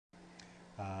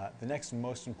The next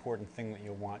most important thing that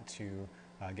you'll want to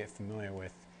get familiar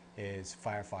with is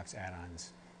Firefox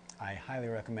add-ons. I highly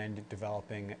recommend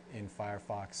developing in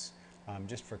Firefox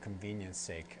just for convenience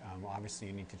sake. Obviously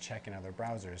you need to check in other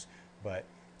browsers, but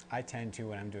I tend to,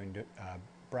 when I'm doing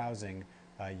browsing,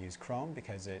 use Chrome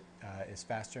because it is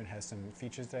faster and has some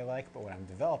features that I like, but when I'm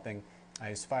developing, I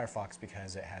use Firefox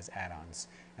because it has add-ons.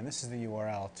 And this is the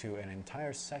URL to an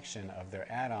entire section of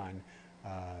their add-on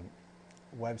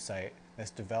website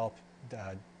that's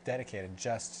dedicated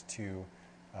just to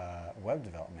web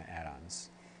development add-ons.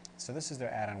 So this is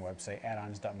their add-on website,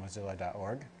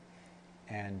 addons.mozilla.org,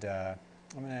 and I'm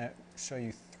going to show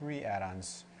you 3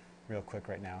 add-ons real quick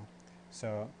right now.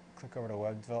 So click over to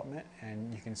web development,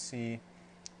 and you can see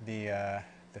the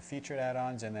featured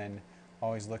add-ons, and then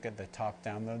always look at the top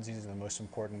downloads. These are the most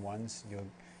important ones. You'll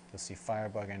see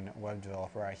Firebug and Web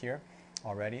Developer right here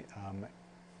already. I'm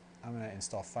going to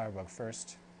install Firebug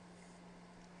first.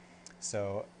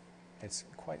 So it's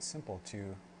quite simple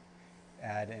to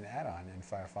add an add-on in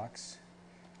Firefox.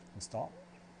 Install.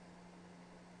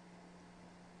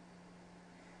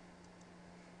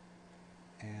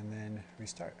 And then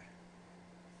restart.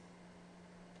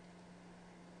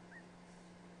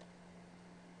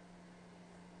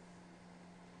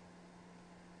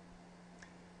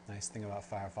 Nice thing about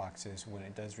Firefox is when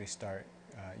it does restart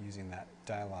using that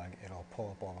dialog, it'll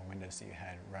pull up all the windows that you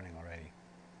had running already.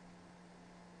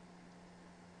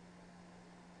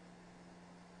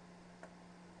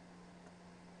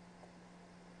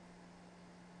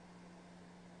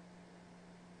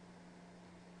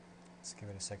 Let's give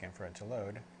it a second for it to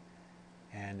load.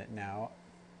 And now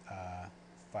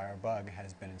Firebug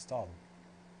has been installed.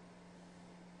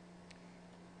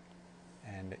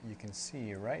 And you can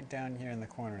see right down here in the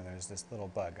corner there's this little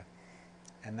bug,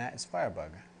 and that is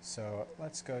Firebug. So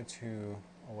let's go to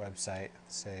a website,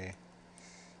 say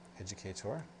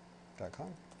Educator.com,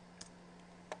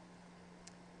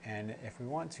 and if we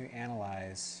want to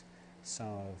analyze some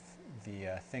of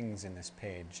the things in this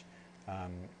page,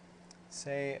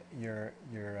 say you're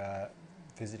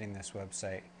visiting this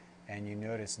website and you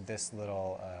notice this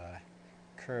little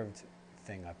curved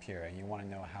thing up here, and you want to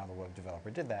know how the web developer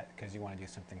did that because you want to do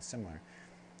something similar.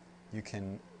 You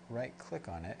can right click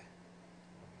on it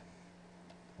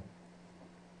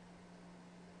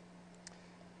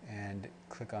and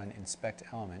click on Inspect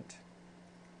Element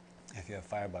if you have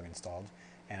Firebug installed,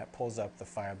 and it pulls up the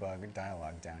Firebug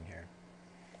dialog down here.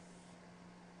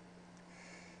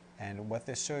 And what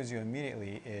this shows you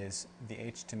immediately is the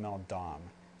HTML DOM.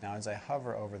 Now as I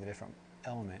hover over the different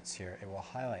elements here, it will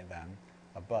highlight them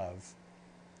above,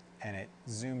 and it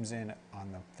zooms in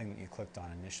on the thing that you clicked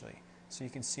on initially. So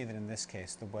you can see that in this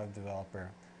case the web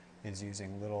developer is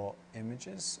using little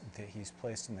images that he's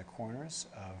placed in the corners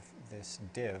of this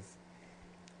div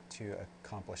to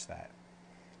accomplish that.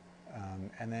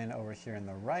 And then over here on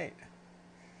the right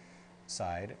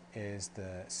side is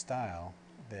the style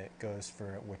that goes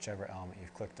for whichever element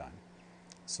you've clicked on.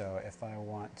 So if I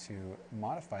want to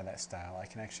modify that style, I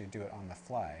can actually do it on the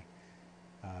fly.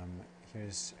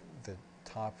 Here's the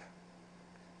top.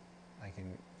 I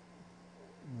can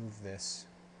move this,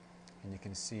 and you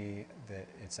can see that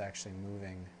it's actually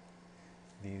moving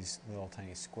these little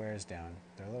tiny squares down.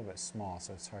 They're a little bit small,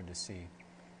 so it's hard to see.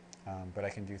 But I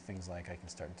can do things like I can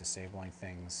start disabling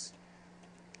things,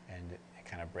 and it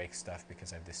kind of breaks stuff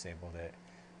because I've disabled it.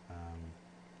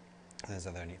 There's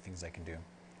other neat things I can do.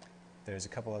 There's a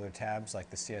couple other tabs, like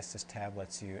the CSS tab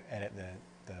lets you edit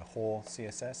the whole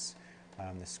CSS.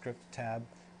 The script tab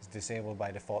is disabled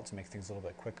by default to make things a little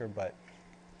bit quicker, but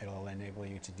it'll enable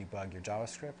you to debug your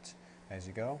JavaScript as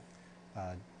you go.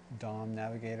 DOM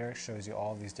Navigator shows you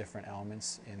all these different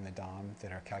elements in the DOM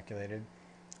that are calculated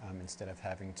instead of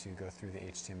having to go through the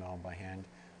HTML by hand.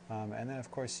 And then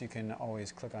of course you can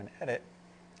always click on Edit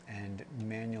and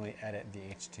manually edit the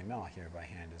HTML here by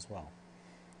hand as well.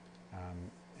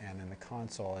 And then the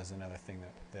console is another thing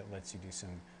that lets you do some,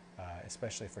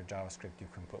 especially for JavaScript, you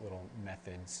can put little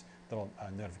methods, little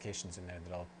notifications in there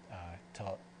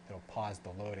that'll pause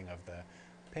the loading of the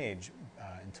page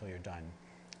until you're done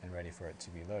and ready for it to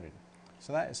be loaded.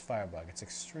 So that is Firebug. It's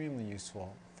extremely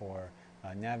useful for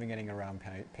navigating around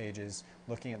pages,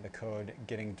 looking at the code,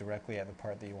 getting directly at the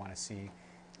part that you want to see,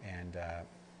 and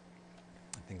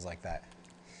things like that.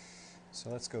 So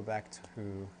let's go back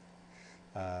to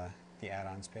the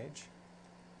add-ons page.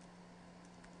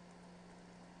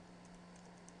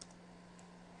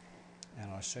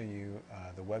 And I'll show you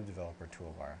the web developer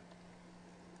toolbar.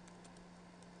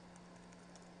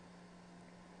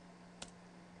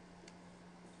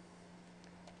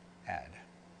 Add.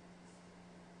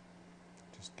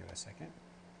 Just give it a second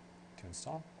to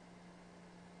install.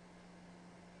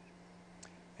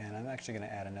 And I'm actually going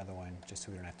to add another one just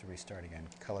so we don't have to restart again,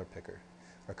 Color Picker,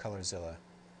 or Colorzilla.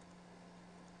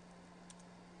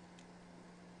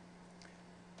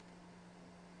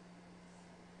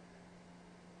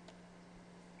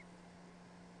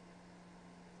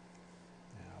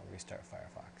 Now I'll restart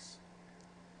Firefox.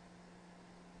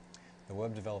 The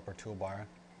Web Developer toolbar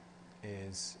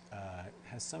has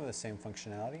some of the same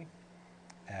functionality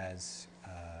as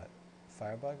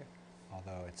Firebug,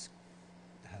 although it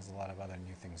has a lot of other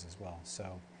new things as well.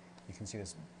 So you can see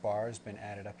this bar has been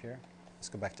added up here. Let's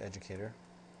go back to Educator.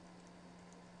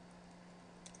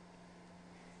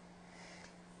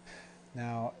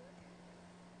 Now,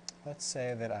 let's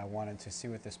say that I wanted to see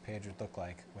what this page would look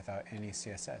like without any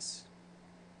CSS.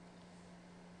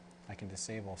 I can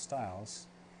disable styles,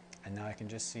 and now I can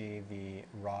just see the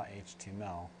raw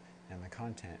HTML and the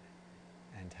content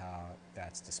and how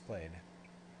that's displayed.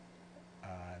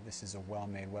 This is a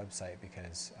well-made website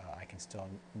because I can still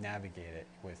navigate it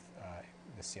with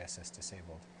the CSS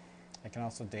disabled. I can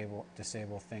also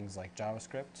disable things like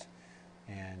JavaScript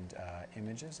and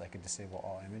images. I could disable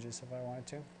all images if I wanted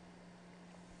to.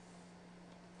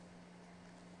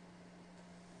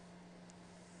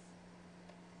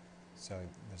 So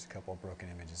there's a couple of broken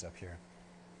images up here.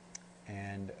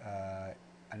 And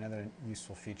another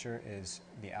useful feature is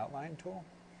the outline tool.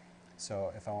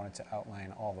 So if I wanted to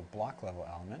outline all the block level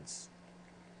elements,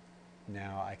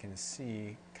 now I can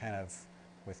see kind of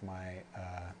with my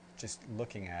just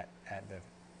looking at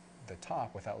the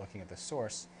top without looking at the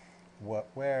source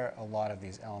where a lot of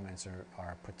these elements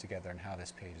are put together and how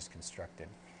this page is constructed.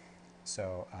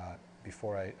 So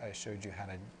before I showed you how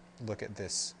to look at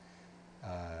this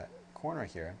corner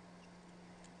here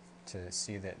to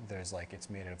see that there's it's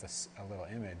made of a little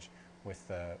image. With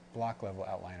the block level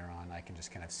outliner on, I can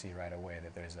just kind of see right away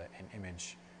that there's an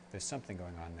image, there's something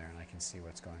going on there, and I can see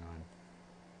what's going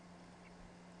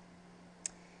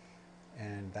on.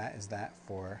 And that is that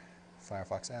for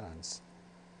Firefox add-ons.